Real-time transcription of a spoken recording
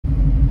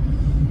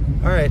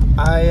All right,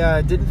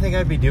 I didn't think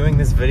I'd be doing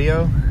this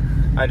video.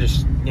 I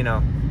just,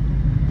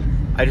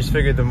 I just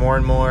figured the more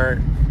and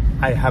more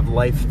I have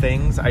life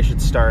things, I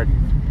should start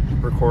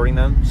recording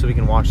them so we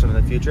can watch them in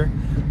the future.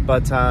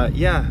 But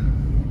yeah,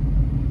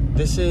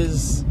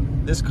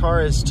 this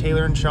car is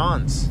Taylor and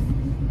Sean's.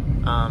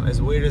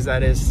 As weird as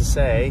that is to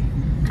say,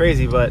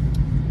 crazy, but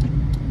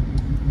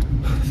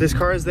this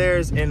car is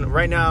theirs, and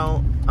right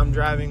now I'm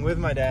driving with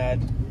my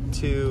dad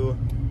to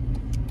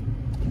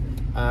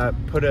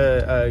put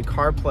a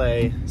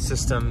CarPlay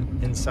system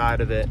inside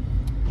of it,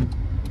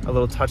 a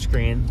little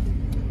touchscreen,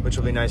 which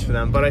will be nice for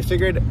them. But I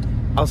figured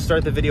I'll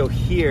start the video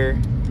here,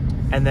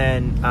 and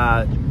then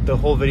the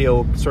whole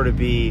video will sort of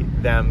be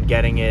them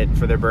getting it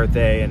for their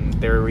birthday and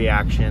their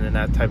reaction and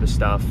that type of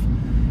stuff.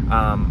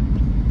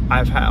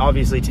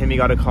 Obviously Timmy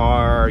got a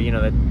car,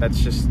 that's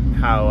just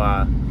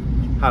how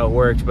it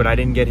worked, but I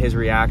didn't get his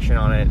reaction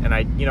on it, and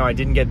I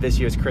didn't get this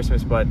year's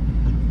Christmas, but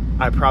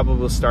I probably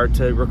will start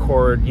to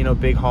record,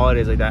 big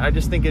holidays like that. I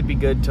just think it'd be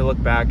good to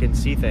look back and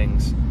see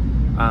things,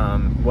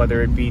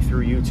 whether it be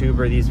through YouTube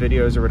or these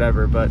videos or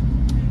whatever. But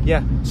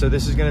yeah, so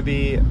this is gonna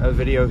be a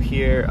video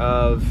here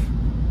of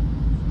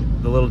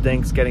the little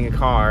dinks getting a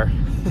car,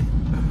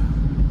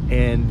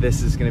 and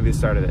this is gonna be the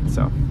start of it,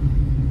 so.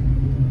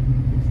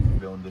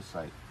 On this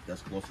side,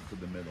 that's closer to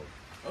the middle.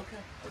 Okay.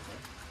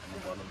 And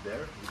the bottom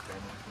there, we can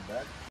come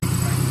back.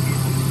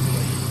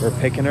 We're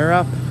picking her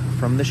up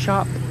from the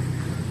shop.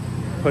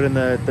 Putting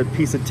the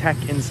piece of tech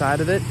inside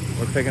of it.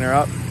 We're picking her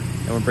up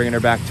and we're bringing her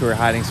back to her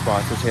hiding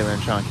spot so Taylor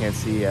and Sean can't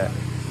see yet.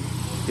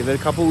 Give it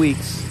a couple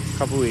weeks.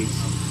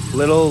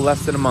 Little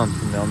less than a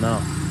month and they'll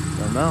know.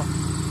 They'll know.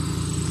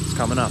 It's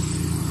coming up.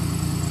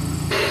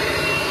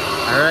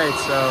 All right,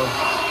 so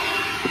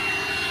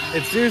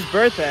it's Zoo's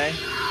birthday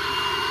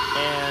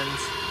and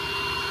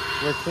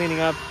we're cleaning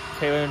up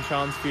Taylor and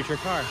Sean's future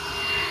car.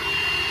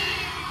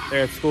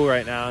 They're at school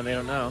right now and they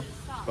don't know,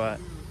 but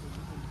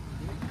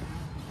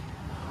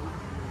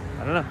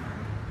I don't know.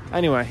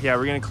 Anyway, yeah,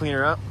 we're gonna clean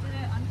her up.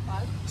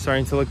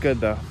 Starting to look good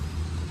though.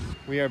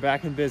 We are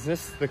back in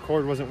business. The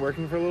cord wasn't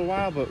working for a little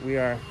while, but we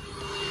are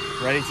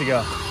ready to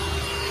go.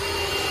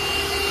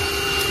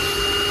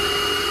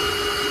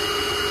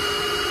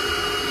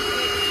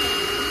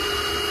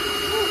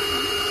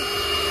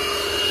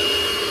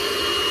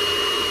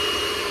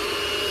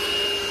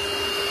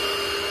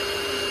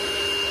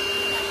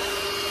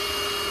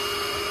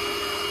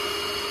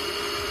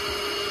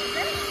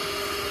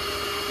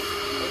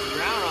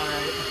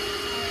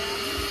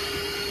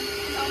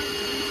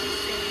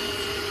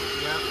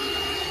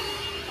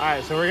 All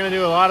right, so we're gonna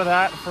do a lot of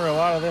that for a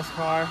lot of this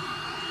car.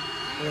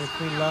 We're gonna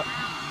clean it up.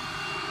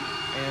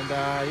 And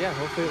yeah,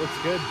 hopefully it looks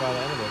good by the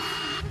end of this.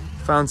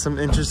 Found some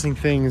interesting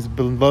things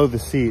below the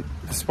seat.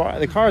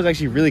 The car is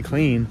actually really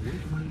clean.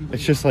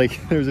 It's just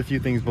like, there's a few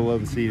things below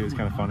the seat. It was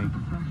kind of funny.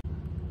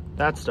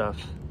 That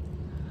stuff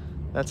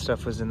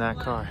was in that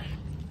car.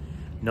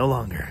 No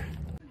longer.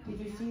 Did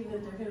you see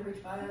that they're gonna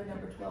retire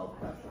number 12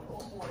 across the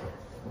whole board?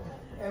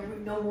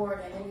 No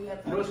more than any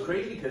other. You know what's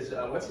crazy? Because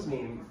what's his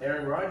name?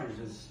 Aaron Rodgers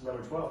is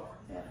number 12.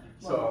 Yeah.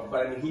 So,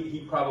 but I mean,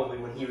 he probably,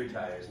 when he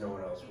retires, no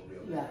one else will be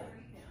able to. Yeah.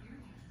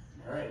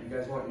 All right, you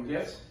guys want your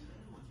gifts?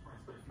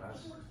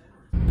 Nice.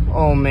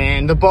 Oh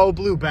man, the bow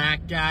blew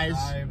back, guys.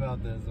 Sorry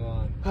about this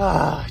one.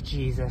 Ah,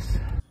 Jesus.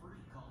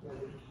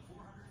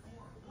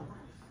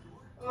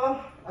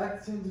 Oh, I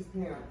have to change his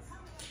pants.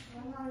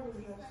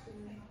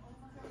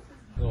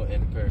 A little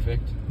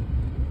imperfect.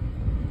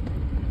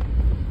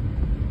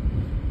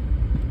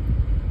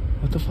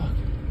 What the fuck?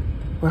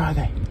 Where are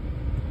they?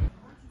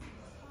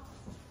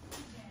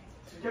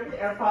 Get me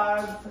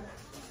AirPods.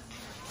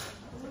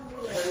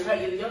 We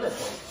got you the other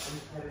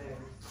thing.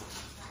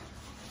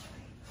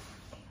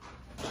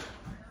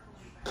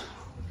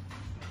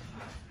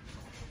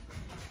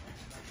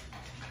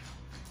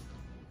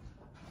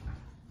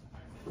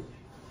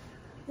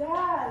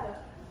 Dad!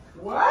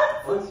 What?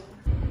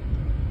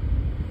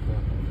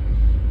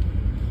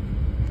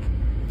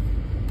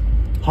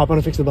 Hop on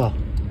and fix the bow.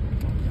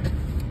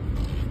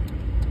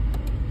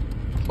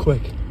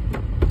 Quick.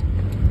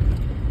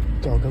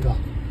 Go, go, go.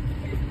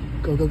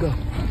 Go, go, go.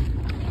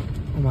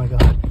 Oh my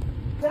God.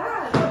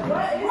 Dad,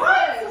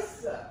 what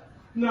is this?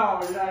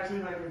 No, you're actually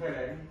not even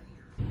kidding.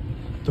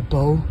 The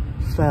bow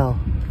fell.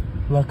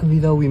 Luckily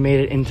though, we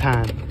made it in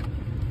time.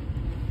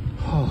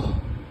 Oh.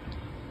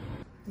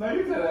 No,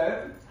 you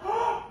didn't.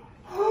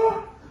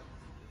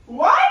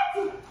 What?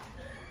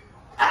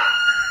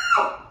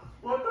 Ah!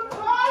 What the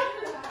fuck?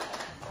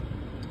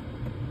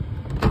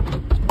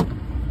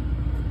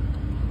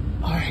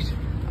 All right.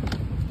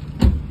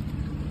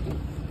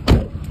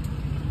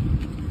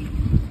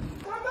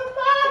 What the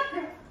fuck?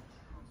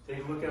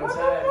 Take a look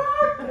outside.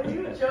 Are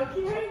you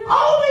joking right now?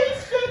 Holy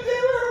shit,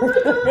 Taylor!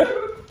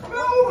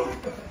 No!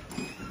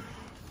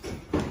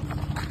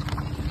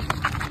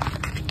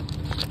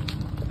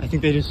 I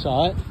think they just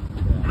saw it.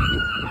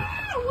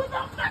 What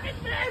the fuck is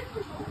this?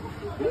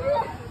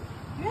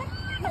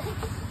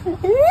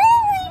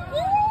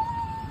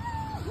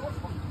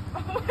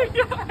 Oh my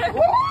God!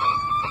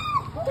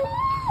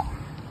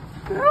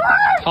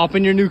 Hop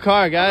in your new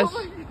car, guys.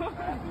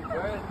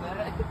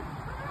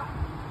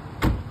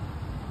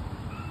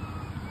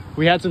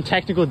 We had some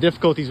technical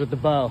difficulties with the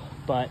bow,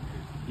 but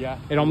Yeah.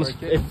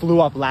 it flew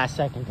up last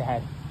second,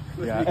 Dad.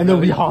 Yeah. And then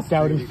we hopped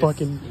out and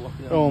fucking,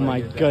 oh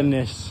my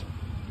goodness.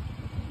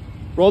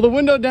 Roll the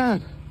window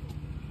down.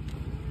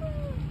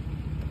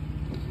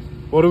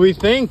 What do we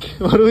think?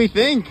 What do we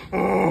think?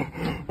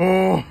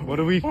 What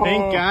do we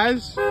think,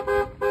 guys?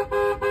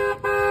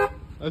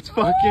 Let's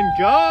fucking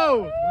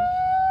go.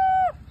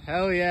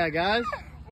 Hell yeah, guys.